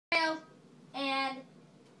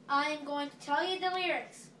I'm going to tell you the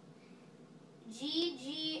lyrics. G,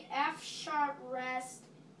 G, F sharp rest.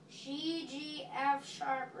 G, G, F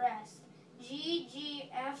sharp rest. G, G,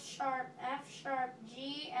 F sharp,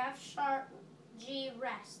 G, F sharp, G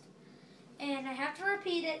rest. And I have to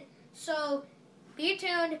repeat it, so be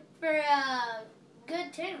tuned for a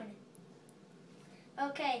good tune.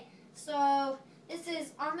 Okay, so this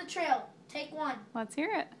is On the Trail, take 1. Let's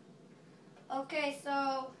hear it. Okay,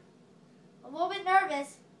 so I'm a little bit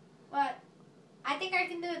nervous, but I think I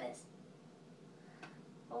can do this.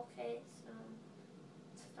 Okay, so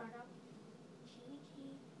let's start out. G, G.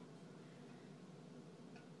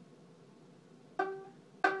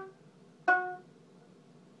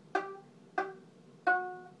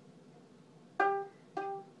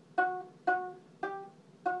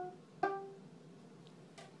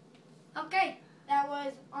 Okay, that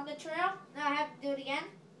was On the Trail. Now I have to do it again.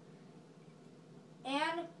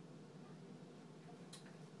 And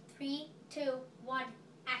 3, 2, 1,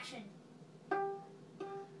 action.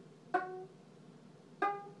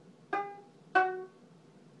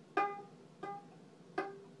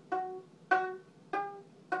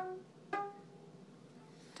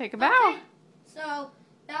 Take a bow. Okay, so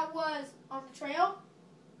that was On the Trail.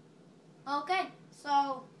 Okay,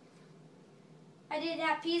 so I did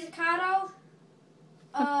that pizzicato.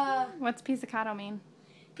 What's pizzicato mean?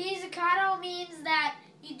 Pizzicato means that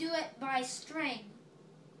you do it by string.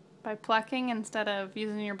 By plucking instead of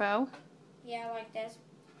using your bow? Yeah, like this.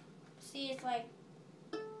 See, it's like...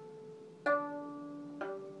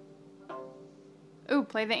 Ooh,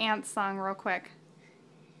 play the ants song real quick.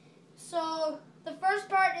 So, the first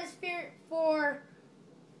part is for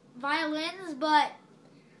violins, but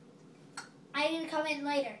I need to come in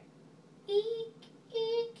later. Eek,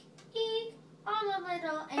 eek, eek, all the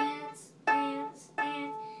little ants, ants,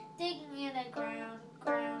 ants, digging in the ground,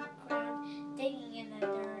 ground, ground, digging in the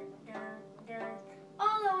dirt, dirt, dirt,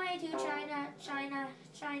 all the way to China, China,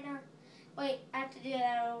 China. Wait, I have to do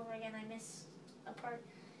that over again. I missed a part.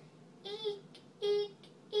 Eek, eek,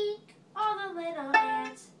 eek, all the little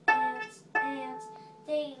ants, ants, ants,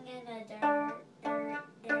 digging in the dirt, dirt,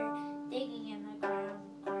 dirt, digging in the ground,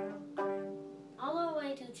 ground, ground, all the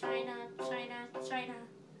way to China, China, China.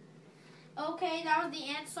 Okay, that was the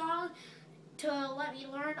ant song to let me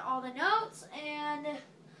learn all the notes, and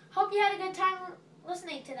hope you had a good time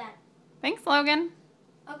listening to that. Thanks, Logan.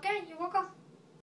 Okay, you're welcome.